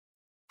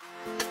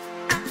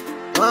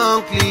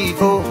One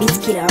clip, oh,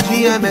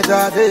 qui a mis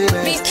ta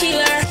démé.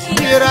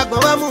 Mira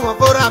como mu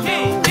por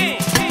amor.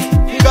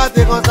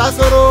 Fíjate con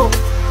sasoro.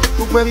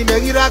 Ukwe mi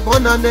megira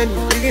kona neni.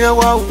 Igia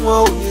wa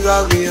uwa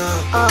uira ria.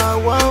 Ah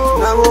wow.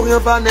 Na mo rien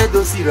pas ne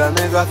dosira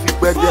mega fi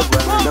pe de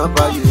kwa na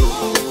ba ye.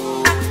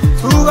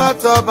 Tu ga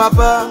to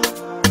papa.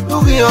 Tu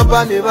rien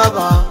pas ne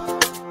baba.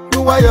 Tu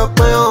wa yo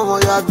pe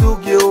on ya du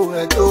ge o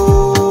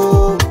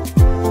eto.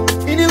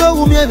 Ini go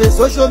wu mi e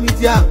social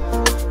media.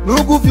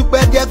 Nugu fi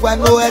pe de kwa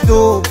no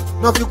eto.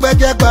 No fi pe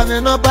de kwa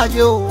na ba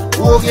ye o.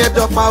 O rien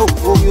do pa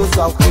o mi o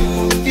sa o.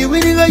 Iwi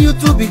ni go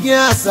YouTube begin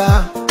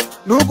asa.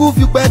 Nugu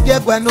fi pe de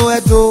kwa no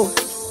eto.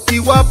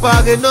 Iwa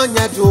pare no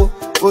nyajo.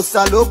 O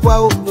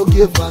salopwa o no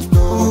give a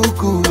no.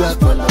 Nugu la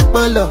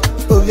pala.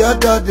 O ya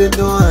da de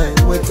no ai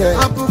wete.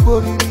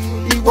 Apupo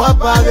iwa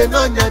pare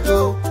no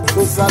nyajo.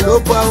 O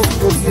salopwa o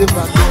no give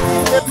a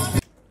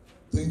no.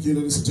 Thank you,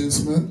 ladies and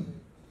gentlemen.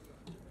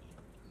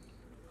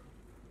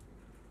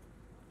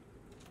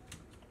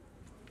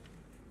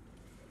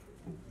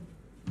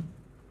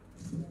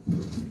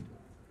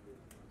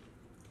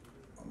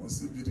 I must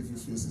see beautiful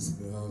faces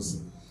in the house.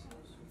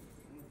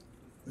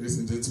 Ladies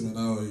and gentlemen,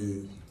 how are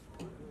you?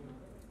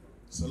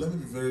 So let me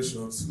be very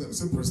short. Let me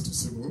say press to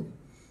simple.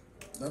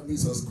 That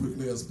means as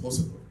quickly as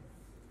possible.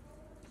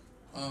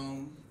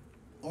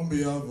 On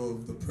behalf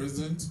of the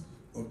President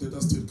of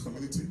Delta State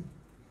Community,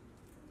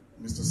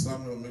 Mr.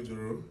 Samuel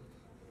Majoro,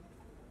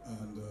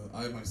 and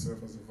I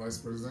myself as the Vice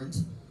President,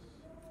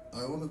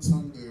 I want to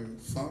thank the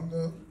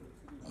founder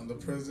and the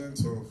President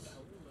of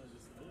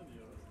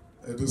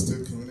Edo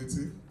State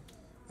Community.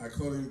 I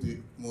call him the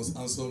most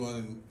handsome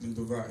man in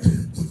Dubai.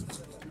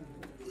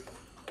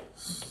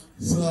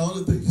 So I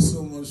want to thank you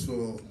so much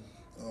for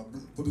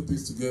putting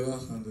things together,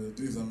 and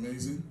this is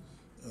amazing.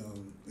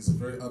 He's a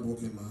very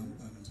hardworking man,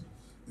 and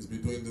he's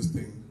been doing this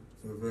thing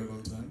for a very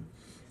long time.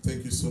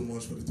 Thank you so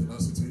much for the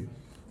tenacity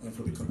and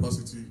for the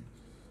capacity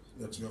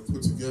that you have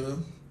put together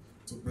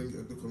to bring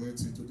the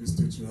community to this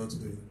stage you are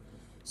today.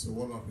 So I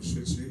want to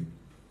appreciate you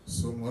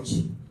so much,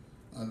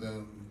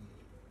 and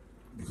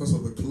because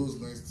of the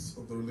closeness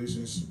of the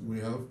relationship we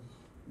have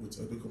with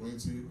the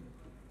community,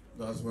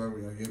 that's why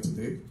we are here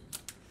today,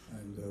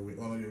 and we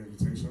honor your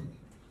invitation.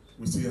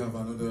 We still have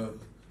another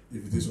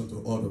invitation to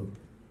order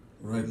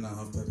right now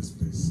after this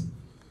place.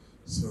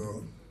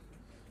 So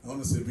I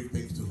want to say a big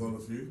thank you to all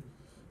of you.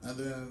 And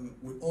then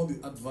with all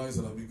the advice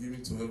that I've been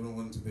giving to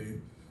everyone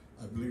today,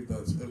 I believe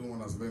that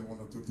everyone has learned one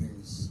or two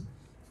things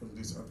from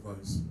this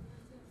advice.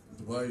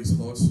 Dubai is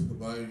hot,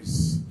 Dubai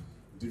is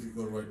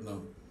difficult right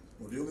now.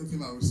 But the only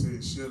thing I will say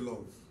is share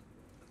love.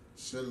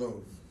 Share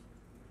love.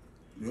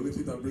 The only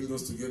thing that brings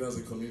us together as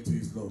a community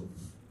is love.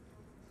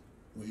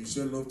 When you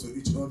share love to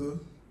each other,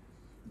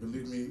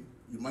 believe me,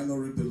 you might not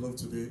reap the love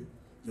today,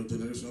 your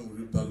generation will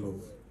reap that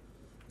love.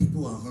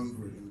 People are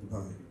hungry in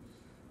Dubai.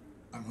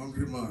 An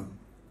hungry man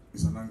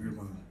is an angry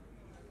man.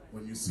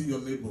 When you see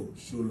your neighbor,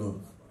 show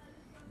love.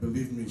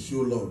 Believe me,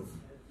 show love.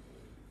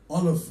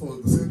 All of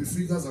us, the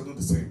figures are not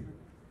the same.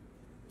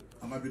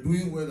 I might be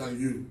doing well than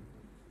you.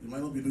 You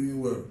might not be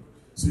doing well.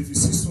 So if you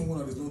see someone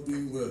that is not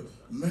doing well,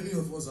 many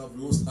of us have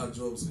lost our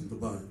jobs in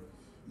Dubai.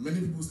 Many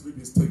people sleep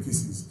in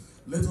staircases.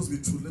 Let us be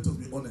true, let us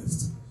be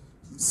honest.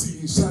 See,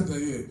 in Sharjah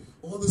here,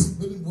 all these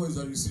many boys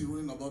that you see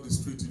running about the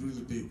street during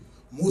the day,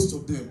 most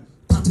of them,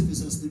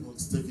 30% sleep on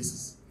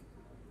staircases.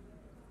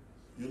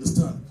 You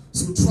understand?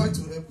 So try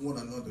to help one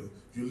another.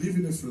 You live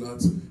in a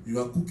flat, you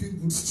are cooking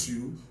good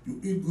stew, you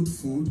eat good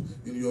food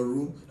in your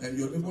room, and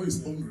your neighbor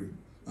is hungry.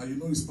 And you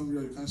know he's hungry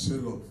and you can't share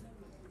love.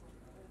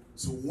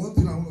 So one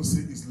thing I want to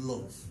say is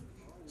love.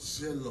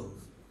 Share love.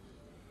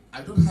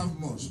 I don't have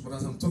much, but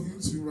as I'm talking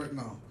to you right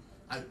now,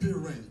 I pay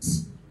rent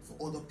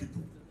for other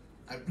people.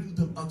 I bring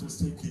them out of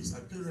staircase. I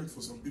pay rent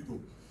for some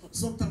people.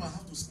 Sometimes I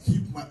have to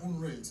skip my own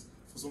rent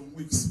for some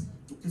weeks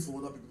to pay for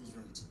other people's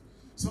rent.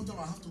 Sometimes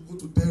I have to go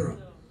to Dera,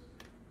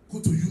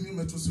 go to Union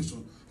Metro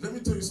Station. Let me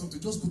tell you something,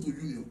 just go to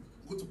Union,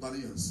 go to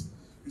Banias.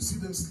 You see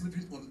them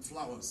sleeping on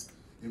flowers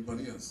in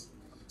Banias.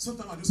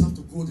 Sometimes I just have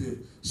to go there,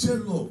 share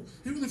love.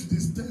 Even if it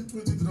is 10,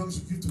 20 dirhams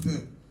you give to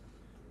them,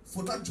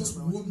 for that just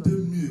one day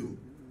meal,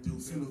 they will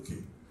feel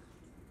okay.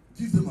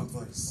 Give them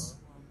advice.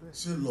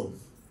 Share love.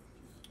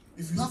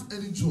 If you have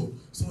any job,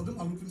 some of them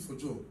are looking for a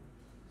job.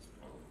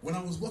 When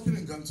I was working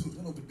in Gantu,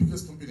 one of the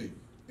biggest companies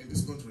in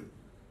this country,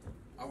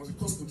 I was a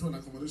cost control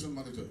and accommodation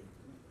manager.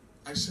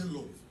 I share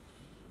love.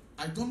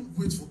 I don't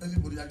wait for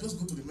anybody. I just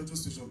go to the metro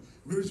station.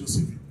 Where is your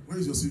CV? Where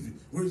is your CV?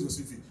 Where is your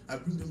CV? I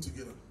bring them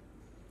together.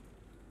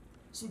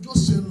 So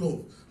just share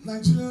love.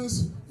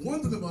 Nigerians,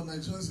 one thing about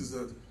Nigerians is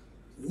that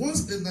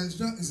once a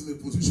Nigerian is in a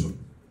position,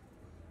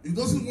 he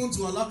doesn't want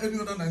to allow any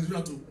other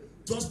Nigerian to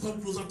just come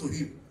closer to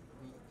him.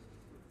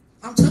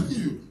 I'm telling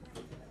you.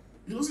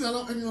 He doesn't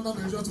allow any other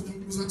Nigerian to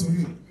come closer to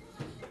him.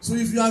 So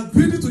if you are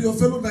greedy to your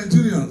fellow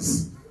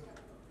Nigerians,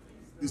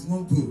 it's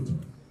not good.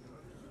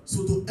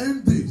 So to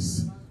end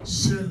this,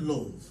 share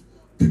love.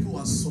 People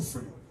are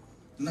suffering.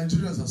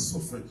 Nigerians are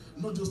suffering.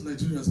 Not just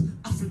Nigerians,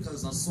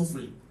 Africans are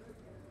suffering.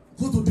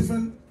 Go to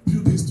different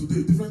buildings. things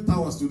today, different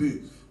towers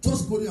today.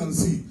 Just go there and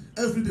see.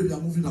 Every day they are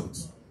moving out.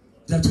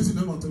 They are chasing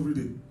them out every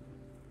day.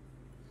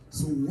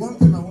 So one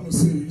thing I want to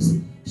say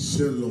is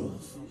share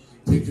love.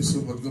 Thank you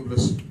so much. God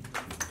bless you.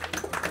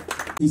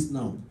 Is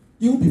now.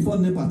 Even before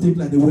NEPA take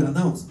like they were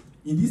announced.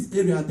 In this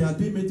area, they are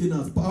doing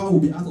maintenance. Power will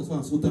be out of so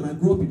and so time. I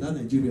grew up in that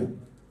Nigeria.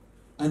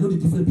 I know the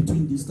difference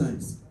between these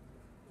times.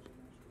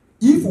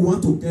 If we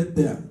want to get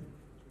there,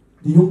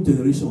 the young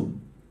generation,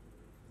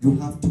 you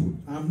have to.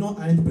 I'm not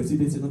eyeing the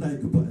presidency, not eyeing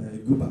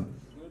Guba.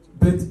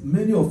 But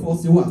many of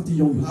us who are still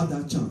young, you have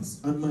that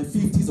chance. I'm in my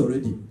 50s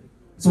already.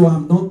 So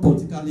I'm not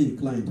politically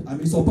inclined. I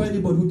may support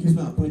anybody who gives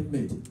me an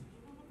appointment.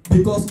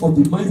 Because of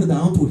the mindset that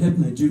I want to help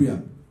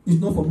Nigeria. It's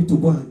not for me to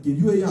go and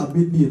gain. UAE have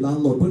made me a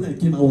landlord. When I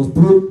came, I was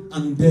broke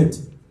and in debt.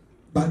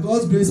 By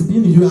God's grace,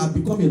 being in UAE, I've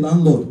become a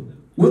landlord.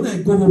 When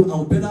I go home,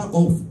 I'm better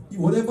off.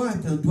 Whatever I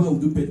can do, I will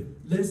do better.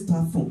 Let's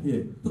start from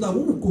here. So that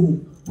when we go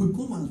home, we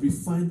come and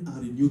refine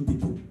and renew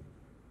people.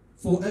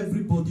 For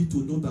everybody to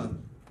know that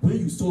when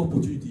you saw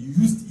opportunity, you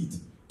used it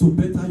to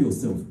better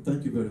yourself.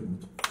 Thank you very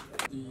much.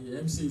 The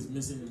MC is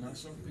missing in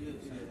action.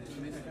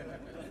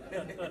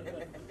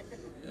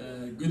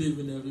 Good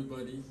evening,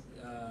 everybody.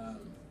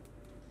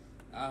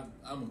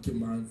 I'm okay,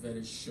 man,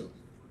 very sure.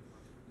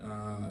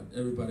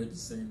 Everybody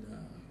is saying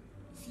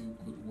a few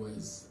good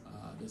words.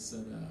 They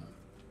said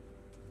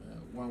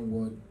one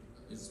word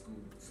is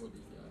good for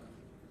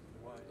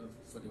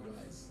the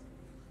wise.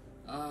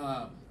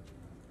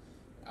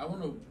 I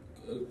want to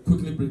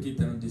quickly break it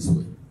down this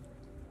way.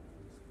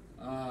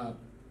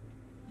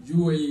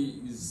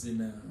 UAE is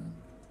in a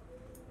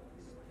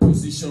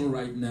position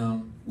right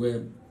now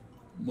where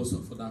most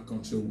of other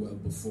countries were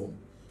before,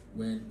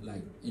 when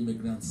like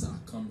immigrants are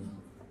coming.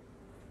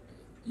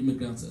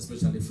 Immigrants,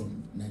 especially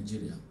from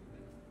Nigeria.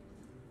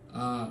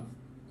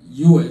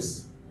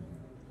 US,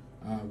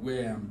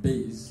 where I'm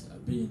based,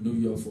 I've been in New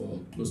York for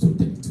close to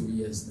 32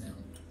 years now.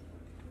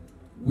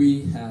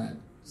 We had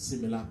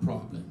similar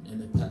problem in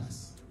the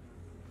past,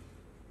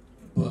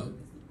 but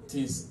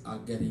things are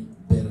getting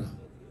better.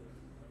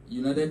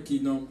 United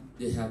Kingdom,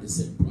 they had the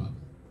same problem.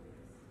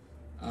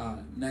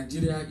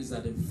 Nigeria is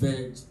at the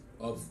verge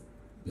of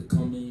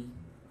becoming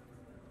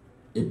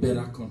a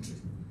better country.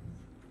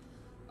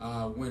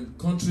 When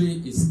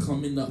country is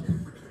coming up,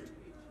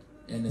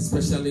 and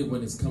especially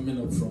when it's coming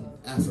up from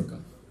Africa,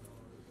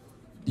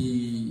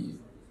 the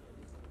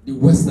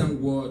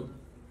Western world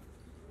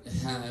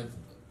have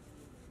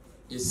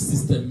a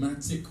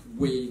systematic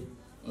way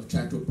of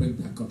trying to bring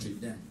that country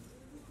down.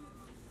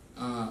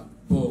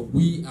 But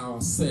we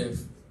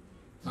ourselves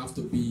have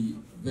to be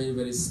very,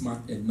 very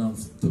smart enough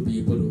to be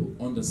able to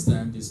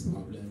understand this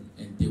problem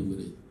and deal with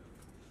it.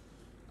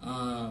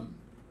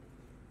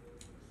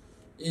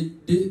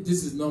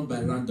 This is not by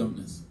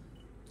randomness.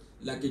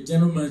 Like a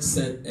gentleman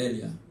said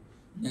earlier,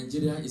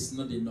 Nigeria is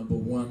not the number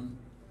one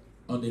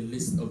on the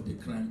list of the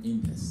crime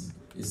index.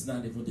 It's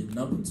not even the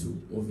number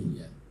 2 over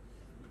here.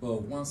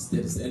 But once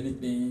there is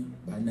anything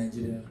by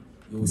Nigeria,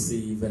 you will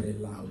see very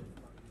loud.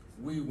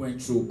 We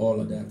went through all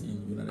of that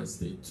in the United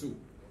States too.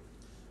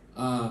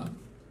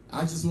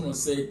 I just want to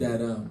say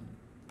that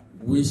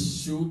we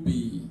should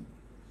be,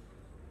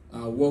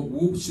 what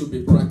we should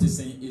be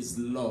practicing is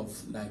love,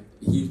 like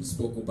he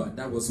spoke about.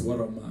 That was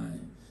one of my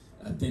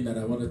thing that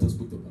I wanted to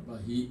speak about.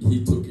 But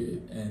he took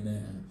it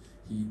and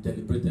he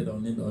deliberated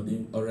on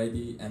it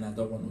already, and I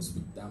don't want to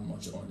speak that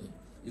much on it.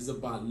 It's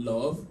about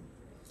love.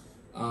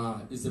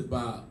 It's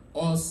about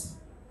us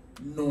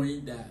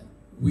knowing that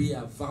we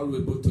are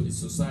valuable to the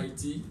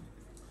society.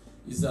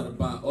 It's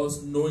about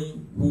us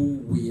knowing who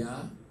we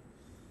are.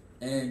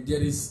 And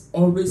there is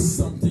always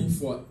something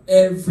for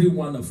every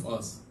one of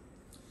us.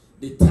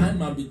 The time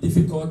might be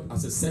difficult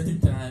at a certain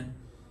time.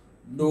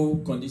 No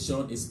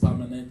condition is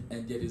permanent,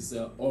 and there is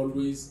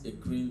always a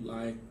green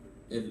light,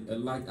 a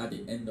light at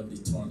the end of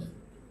the tunnel.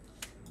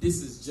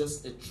 This is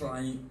just a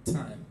trying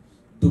time.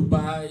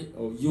 Dubai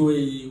or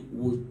UAE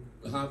would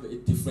have a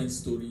different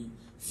story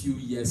few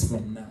years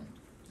from now.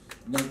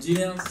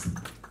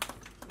 Nigerians,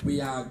 we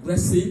are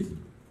aggressive.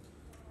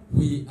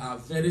 We are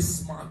very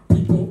smart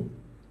people.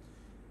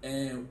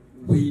 And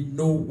we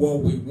know what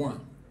we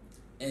want.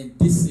 And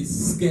this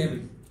is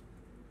scary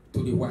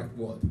to the white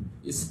world.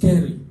 It's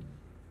scary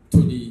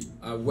to the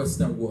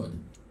Western world.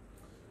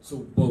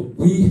 So, but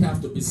we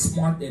have to be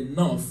smart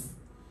enough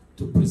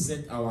to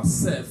present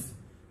ourselves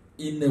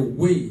in a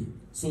way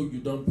so you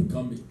don't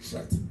become a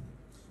threat.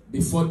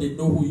 Before they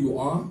know who you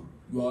are,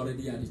 you're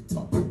already at the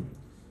top.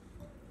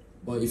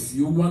 But if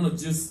you want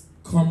to just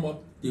come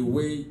up the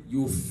way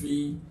you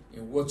feel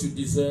and what you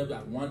deserve,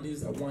 I want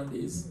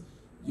this,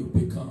 you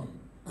become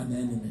an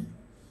enemy.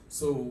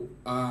 So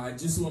I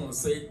just want to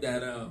say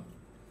that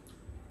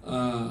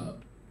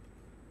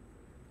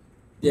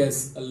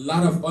there's a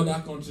lot of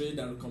other countries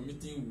that are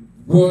committing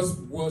worse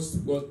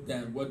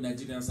than what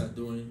Nigerians are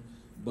doing,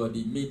 but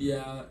the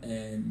media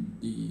and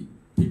the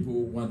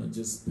people want to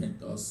just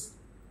paint us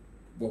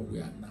what we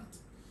are not.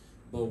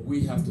 But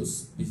we have to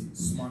be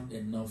smart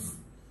enough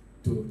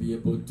to be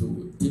able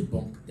to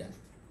debunk that.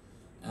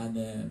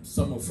 And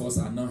some of us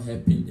are not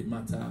helping the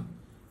matter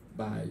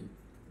by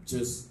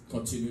just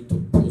continue to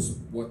post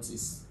what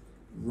is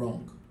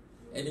wrong.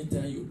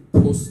 Anytime you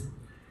post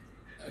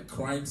a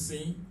crime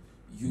scene,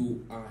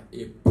 you are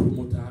a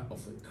promoter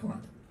of a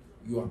crime.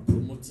 You are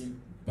promoting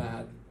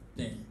bad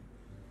thing.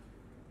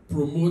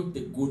 Promote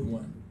the good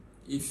one.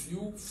 If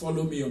you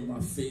follow me on my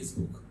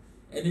Facebook,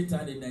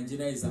 anytime the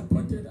Nigerian is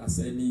appointed as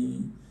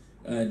any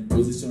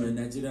position, a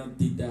Nigerian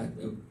did that,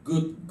 a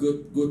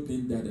good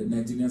thing that the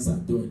Nigerians are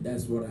doing,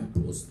 that's what I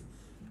post.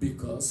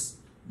 Because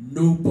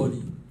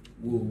nobody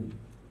will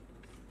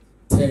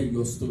tell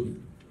your story.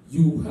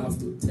 You have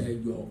to tell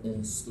your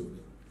own story.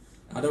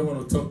 I don't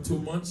want to talk too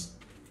much.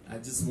 I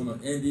just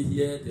want to end it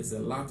here. There's a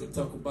lot to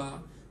talk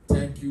about.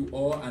 Thank you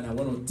all, and I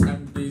want to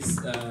thank this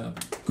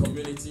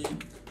community.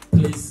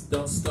 Please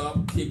don't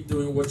stop. Keep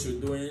doing what you're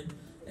doing,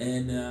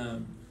 and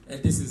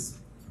this is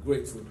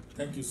grateful.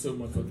 Thank you so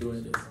much for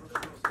doing this.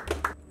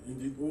 In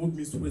the old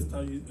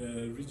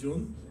Midwestern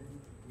region,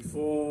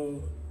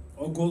 before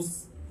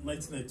August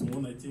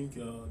 1991, I think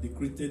they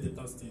created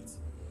Delta State.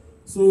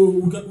 So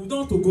we don't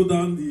have to go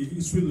down the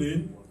history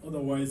lane,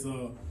 otherwise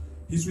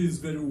history is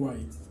very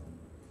wide.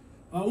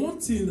 One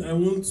thing I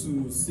want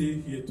to say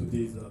here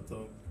today is that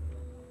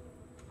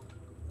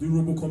the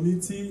Robo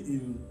community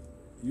in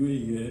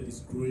UAE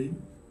is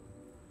growing,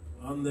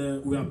 and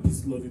we are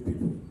peace-loving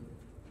people.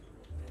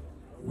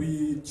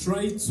 We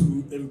try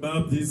to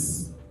imbibe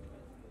this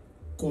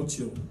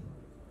culture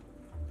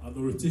and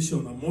orientation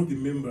among the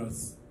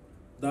members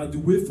that the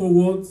way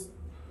forward,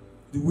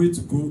 the way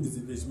to go is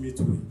the legitimate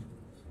way.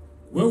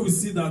 When we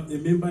see that a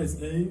member is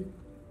erring,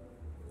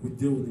 we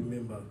deal with the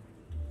member.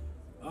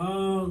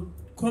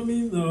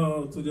 Coming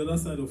to the other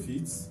side of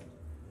it,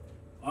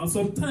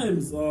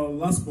 sometimes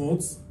last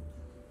month,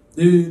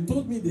 they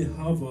told me they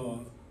have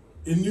a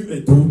new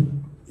Edo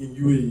in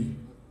UAE.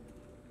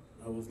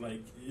 I was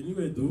like, a new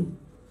Edo?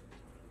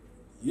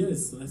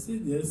 Yes, I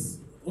said yes.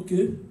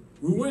 Okay,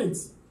 we went.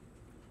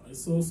 I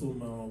saw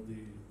some of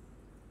the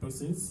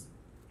persons.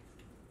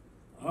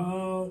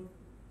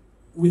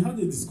 We had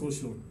a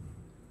discussion.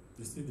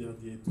 They said they are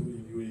the Edo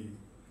in UAE.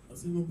 I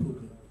said, no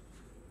problem.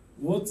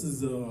 What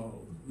is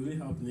really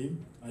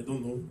happening? I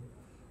don't know.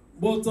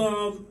 But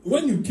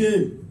when you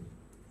came,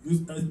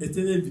 you attended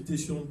an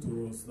invitation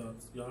to us that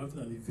you are having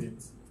an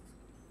event.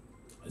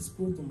 I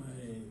spoke to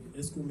my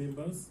ESCO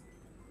members.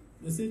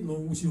 They said, no,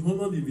 we should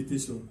honor the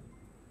invitation.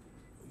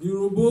 The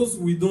Robos,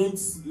 we don't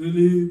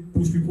really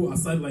push people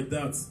aside like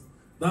that.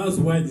 That's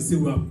why they say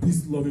we are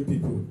peace-loving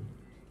people.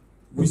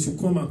 We should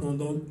come and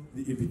honor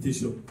the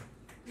invitation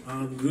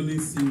and really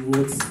see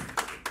what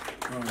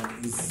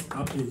is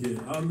happening here.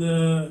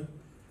 And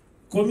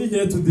coming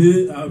here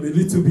today, I'm a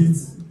little bit,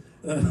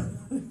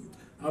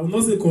 I will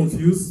not say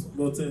confused,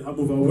 but I'm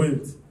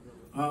overwhelmed.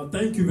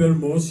 Thank you very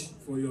much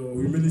for your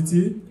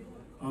humility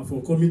and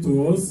for coming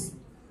to us.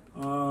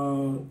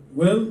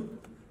 Well,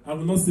 I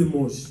will not say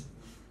much.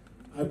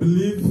 I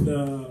believe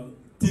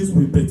things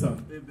will be better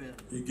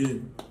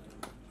again.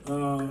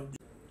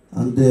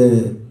 And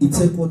its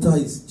headquarter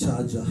is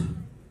Charger.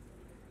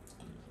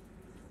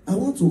 I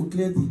want to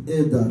clear the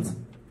air that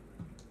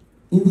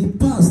in the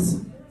past,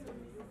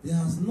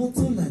 there is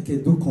nothing like a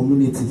Edo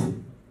community.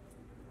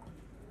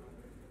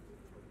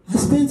 I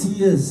spent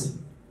years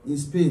in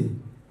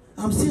Spain.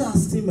 I'm still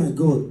asking my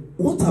God,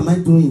 what am I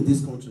doing in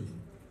this country?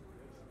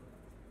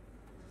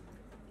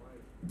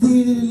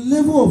 The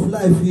level of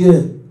life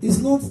here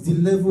is not the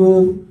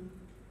level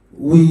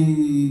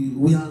we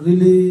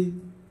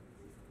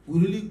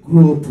really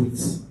grew up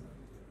with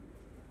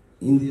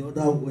in the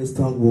other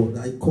Western world.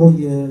 I call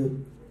here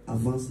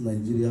advanced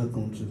Nigeria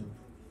country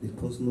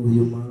because no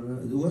human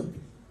rights. Well,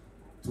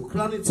 to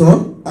crown it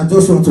all, I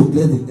just want to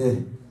clear the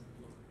air.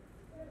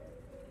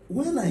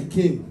 When I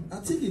came, I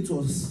think it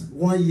was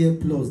 1 year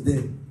plus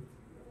then,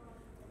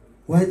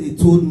 why they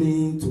told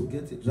me to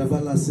get a driver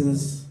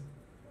license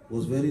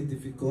was very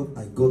difficult.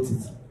 I got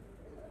it.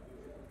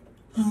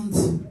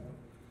 And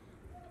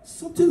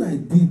something I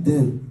did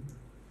then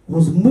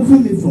was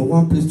moving me from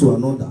one place to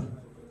another.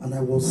 And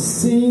I was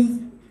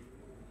seeing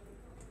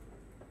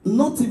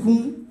not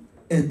even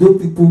Edo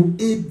people,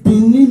 a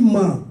Benin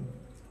man.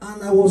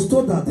 And I was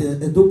told that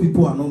the Edo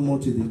people are not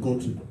much in the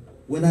country.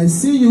 When I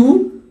see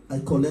you, I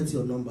collect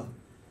your number.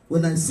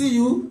 When I see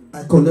you,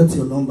 I collect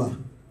your number.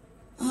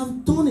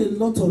 I've done a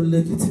lot of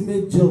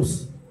legitimate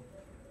jobs.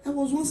 I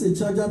was once a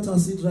charger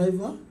taxi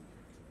driver.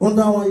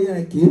 Under 1 year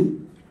I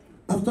came.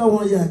 After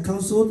 1 year I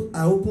cancelled.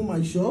 I opened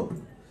my shop.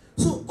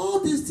 So all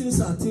these things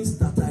are things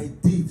that I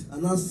did.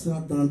 And I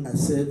sat down, I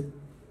said,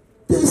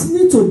 there's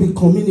need to be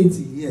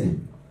community here.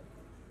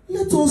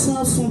 Let us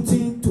have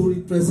something to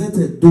represent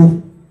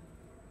Edo.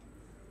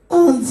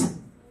 And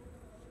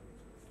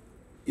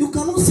you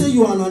cannot say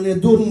you are an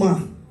Edo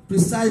man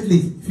precisely.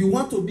 If you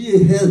want to be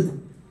a head,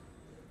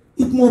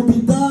 it must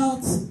be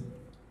that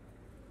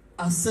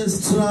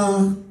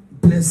ancestral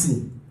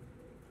blessing.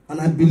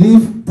 And I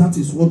believe that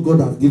is what God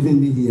has given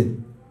me here.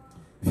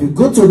 If you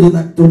go to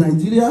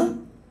Nigeria,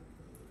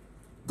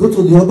 go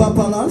to the Oba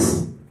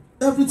Palace,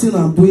 everything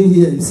I'm doing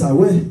here is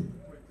aware.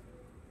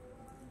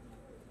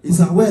 It's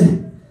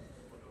aware.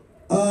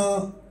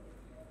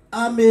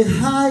 I'm a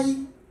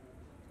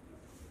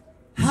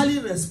highly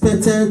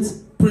respected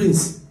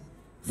prince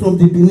from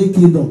the Benin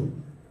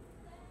Kingdom.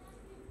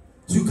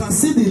 You can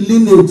see the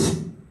lineage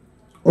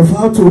of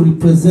how to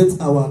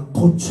represent our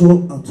culture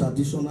and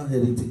traditional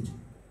heritage.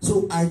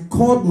 So I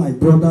called my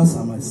brothers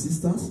and my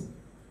sisters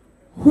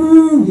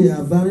who were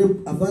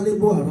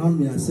available around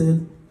me. I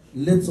said,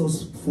 let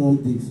us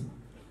form this.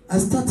 I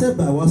started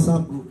by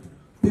WhatsApp group.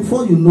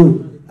 Before you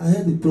know, I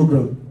had the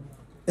program.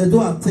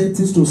 Edo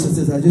Activities to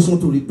Sensitization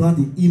to rebrand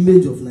the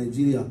image of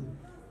Nigeria.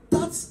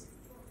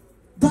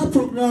 That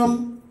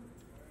program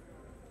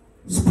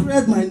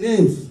spread my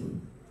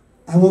name.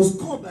 I was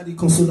called by the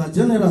Consular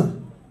General.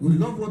 We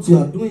love what you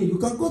are doing. You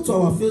can go to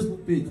our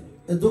Facebook page,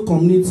 Edo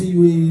Community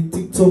UAE,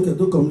 TikTok,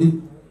 Edo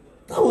Community.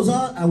 That was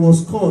how I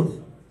was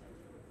called.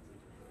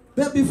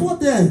 But before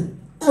then,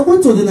 I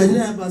went to the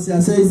Nigerian embassy. I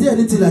said, is there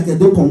anything like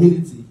Edo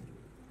Community?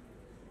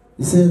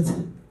 He said,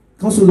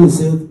 Consular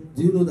said,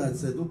 do you know that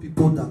Edo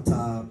people that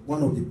are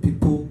one of the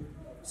people?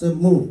 Said,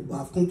 no,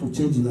 I've come to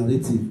change the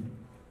narrative.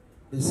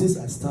 But since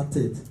I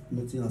started,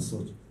 nothing as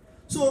such.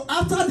 So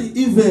after the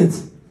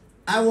event,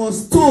 I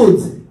was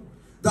told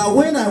that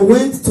when I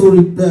went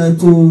to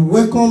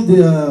welcome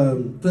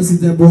the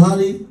President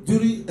Buhari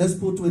during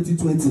Expo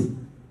 2020,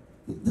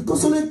 the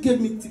consulate gave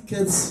me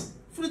tickets,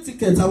 free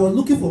tickets. I was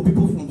looking for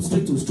people from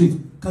street to street.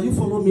 Can you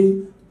follow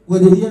me?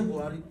 When they hear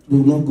Buhari, they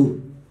will not go.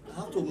 I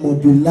have to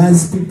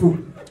mobilize people.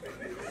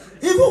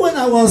 Even when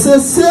I was saying,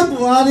 say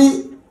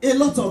Buhari, a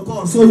lot of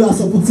God, so you are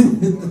supporting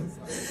me.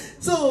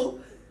 So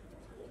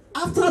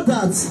after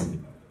that,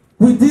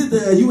 we did the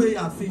UAE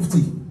at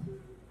 50.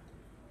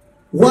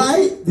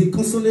 Why? The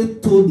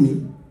consulate told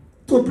me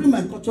to bring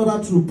my cultural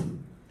troupe.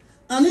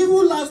 And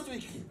even last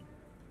week,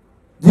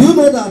 do you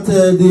know that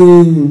the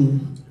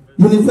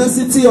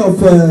University of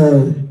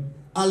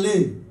LA,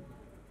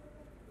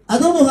 I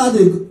don't know how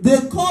they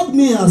called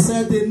me and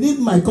said they need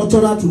my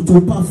cultural troupe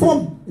to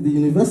perform in the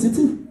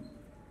university.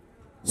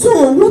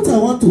 So what I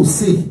want to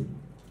say,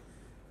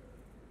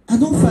 I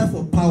don't fight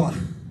for power.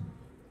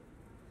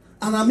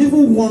 And I'm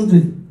even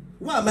wondering,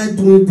 why am I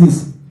doing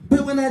this?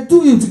 But when I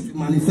do it, it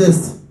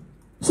manifests.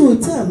 So a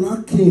time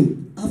now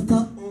came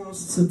after us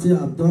sitting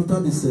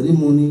after the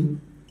ceremony.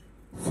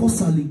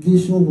 First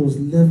allegation was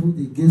leveled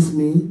against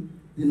me.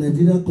 The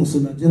Nigerian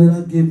Consular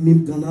General gave me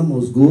Ghana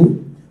must go.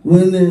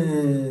 When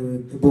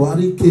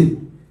Buhari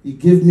came, he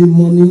gave me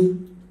money.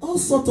 All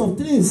sorts of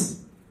things.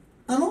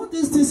 And all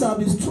these things I've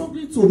been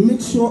struggling to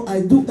make sure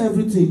I do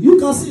everything. You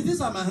can see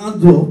these are my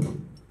hand job.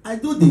 I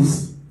do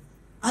this.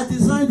 I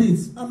designed it.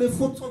 I'm a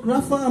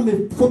photographer. I'm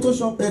a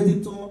Photoshop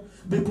editor.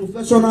 I'm a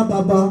professional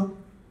barber.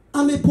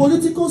 I'm a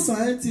political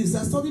scientist.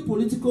 I study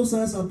political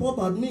science and pop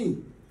at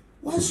me.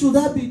 Why should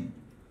I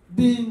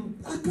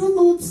I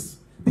cannot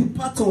be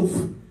part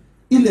of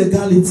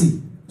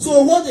illegality.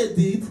 So what they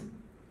did,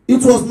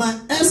 it was my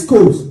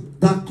escorts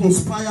that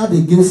conspired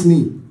against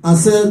me and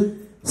said,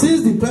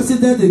 since the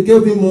president, they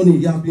gave him money,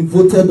 he has been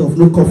voted of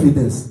no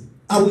confidence.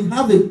 And we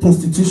have a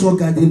constitution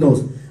guiding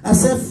us. I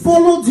said,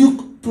 follow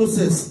due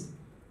process.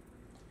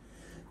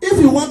 If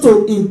you want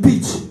to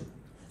impeach,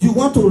 you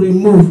want to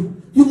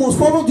remove, you must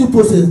follow due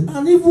process.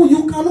 And even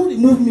you cannot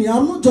remove me.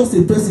 I'm not just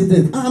a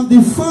president. I'm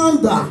the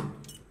founder.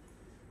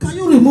 Can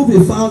you remove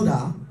a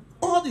founder?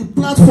 All the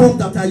platforms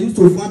that I used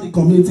to fund the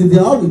community, they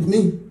are all with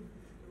me.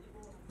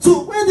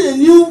 So when they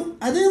knew,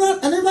 I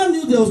never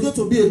knew there was going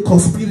to be a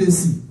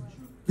conspiracy.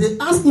 They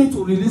asked me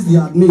to release the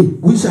admin,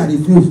 which I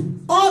refused.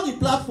 All the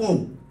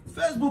platform,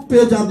 Facebook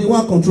page, I'm the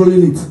one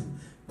controlling it.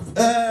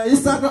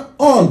 Instagram,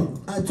 all.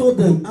 I told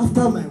them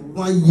after my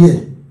 1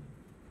 year,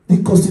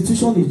 the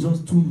constitution is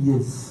just 2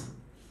 years.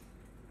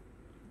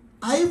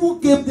 I even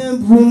gave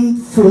them room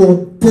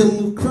for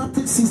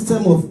democratic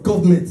system of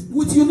government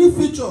with unique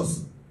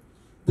features.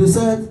 They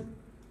said,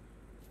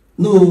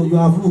 no, you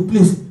have rule,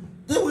 please.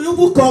 They will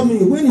even call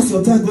me, when is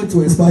your time going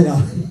to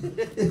expire?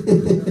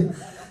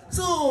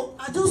 So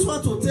I just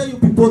want to tell you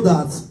people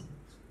that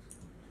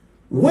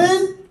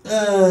when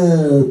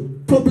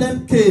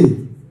problem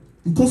came,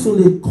 the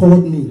consulate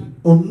called me,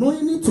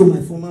 unknowingly to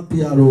my former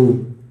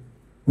PRO.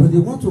 When they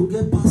want to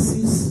get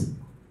passes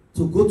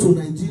to go to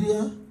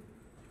Nigeria,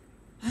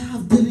 I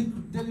have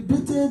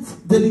delegated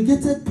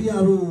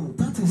PRO.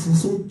 That is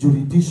his own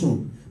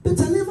jurisdiction.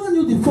 But I never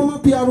knew the former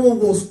PRO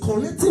was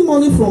collecting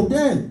money from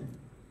them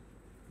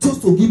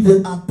just to give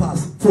them a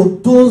pass for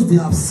those they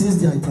have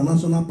seized their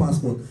international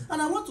passport.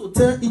 And I want to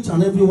tell each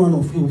and every one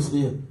of you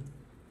here,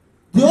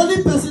 the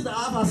only person that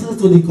have access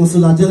to the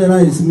Consular General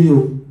is me.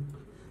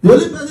 The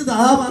only person that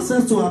have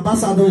access to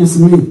ambassador is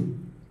me.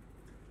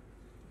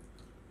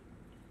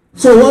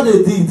 So what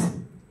they did,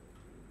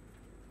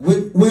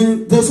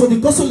 so the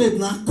consulate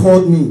now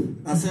called me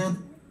and said,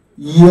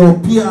 your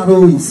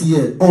PRO is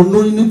here,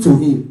 unknowingly to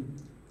him.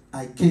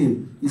 I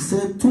came. He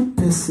said 2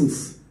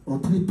 persons or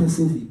 3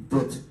 persons he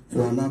brought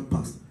for an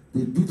pass.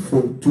 They bid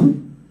for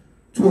 2.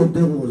 2 of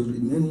them was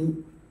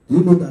remaining. Do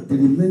you know that the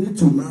remaining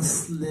 2 now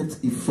slept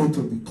in front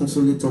of the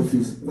consulate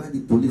office while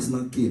the police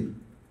now came?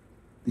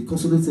 The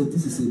consulate said,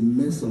 this is a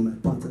mess on my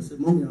part. I said,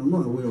 Mommy, I'm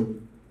not aware of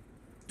it.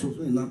 It was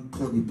when he now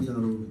called the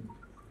PRO.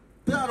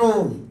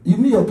 PRO, you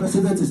mean your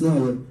president is not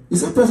aware? He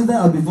said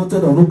president has been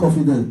voted on no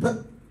confidence.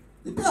 But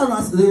the PRO,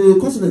 the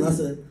consultant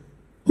said,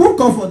 who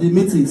called for the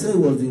meeting? He said it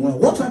was the one.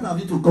 What right have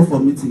you to call for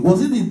meeting?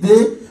 Was it the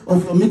day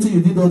of your meeting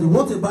you did all the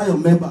what about your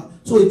member?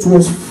 So it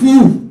was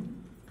few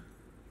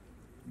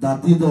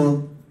that did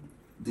all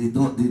they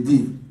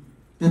did.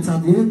 But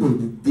at the end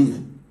of the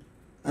day,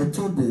 I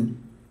told them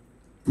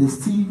there's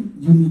still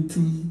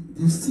unity,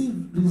 there's still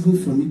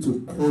reason for me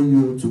to call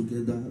you all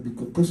together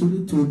because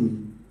consulate told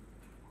me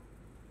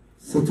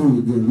settle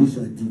with them, which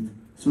I did.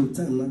 So the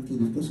time like the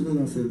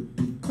consulate said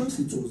because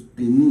it was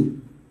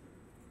Benin.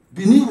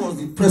 Benin was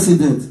the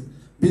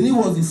president. Benin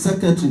was the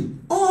secretary.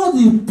 All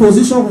the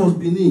position was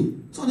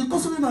Benin. So the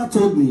consulate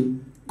told me,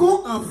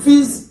 go and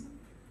face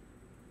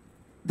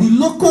the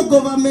local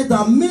government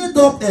that made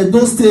up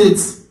Edo State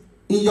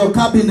in your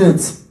cabinet.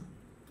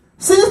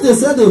 Since they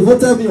said they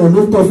voted me on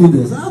no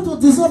confidence, I have to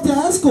dissolve their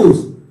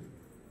ESCOs.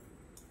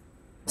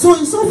 So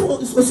it's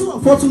so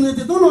unfortunate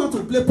they don't know how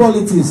to play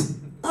politics.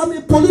 I'm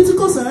a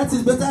political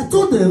scientist, but I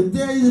told them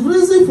there is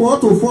reason for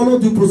us to follow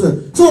due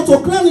process. So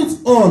to crown it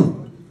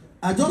all,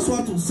 I just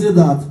want to say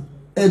that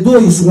Edo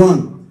is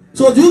one.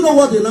 So do you know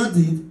what they now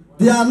did?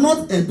 They are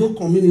not Edo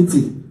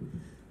community.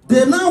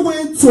 They now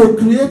went to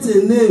create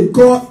a name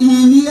called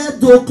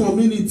Edo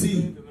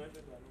community.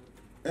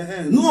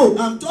 No,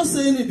 I'm just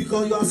saying it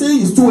because you are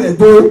saying it's too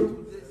Edo.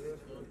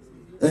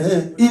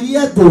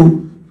 Edo.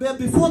 But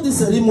before this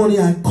ceremony,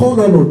 I called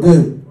all of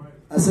them.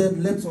 I said,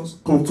 let us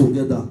come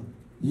together.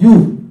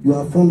 You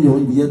are from your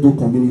Edo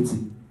community.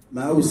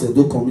 My house is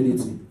Edo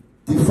community.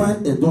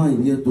 Define Edo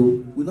and Edo.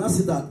 We now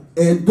see that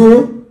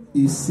Edo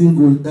is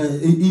single.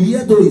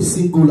 Edo is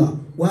singular,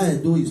 while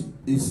Edo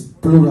is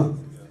plural.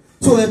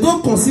 So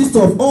Edo consists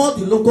of all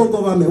the local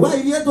government, while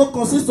Edo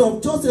consists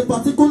of just a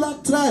particular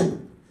tribe.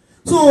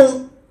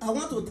 So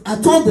I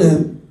told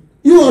them,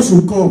 you all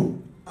should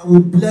come. I will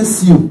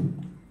bless you.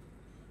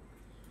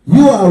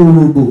 You are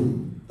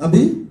Urobo.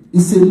 Abi,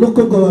 it's a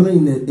local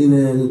government in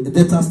a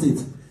Delta state.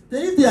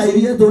 Then if they are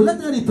Edo, let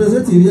them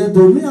represent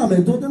Edo. Me and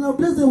Edo, then I'll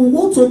bless them. We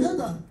work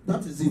together.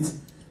 That is it.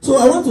 So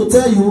I want to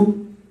tell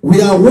you,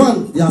 we are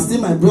one. They are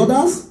still my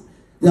brothers.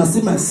 They are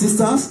still my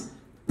sisters.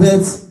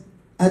 But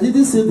I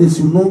didn't say they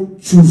should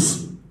not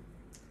choose.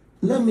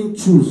 Let me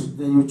choose.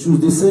 Then you choose.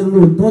 They said,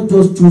 no, not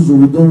just choose.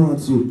 We don't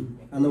want you.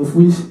 And of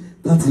which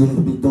that will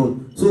not be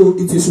done. So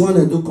it is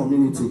one Edo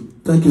community.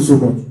 Thank you so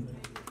much.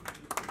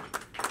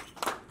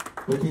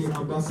 Okay,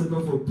 Ambassador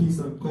for Peace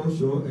and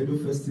Culture, Edo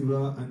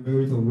Festival and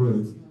Merit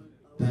Awards,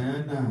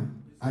 Diana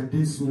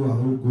Adesua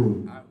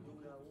Ogo.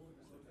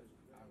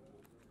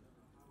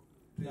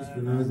 Please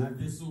pronounce it.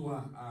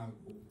 Adesua Ogo.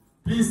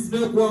 Please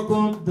make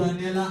welcome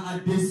Daniela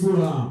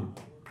Adesua.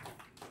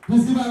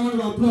 Please give a round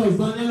of applause.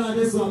 Daniela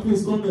Adesua,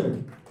 please come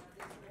here.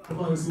 Come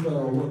on, receive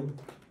our award.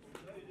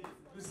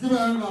 Please give a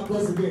round of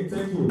applause again.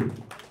 Thank you.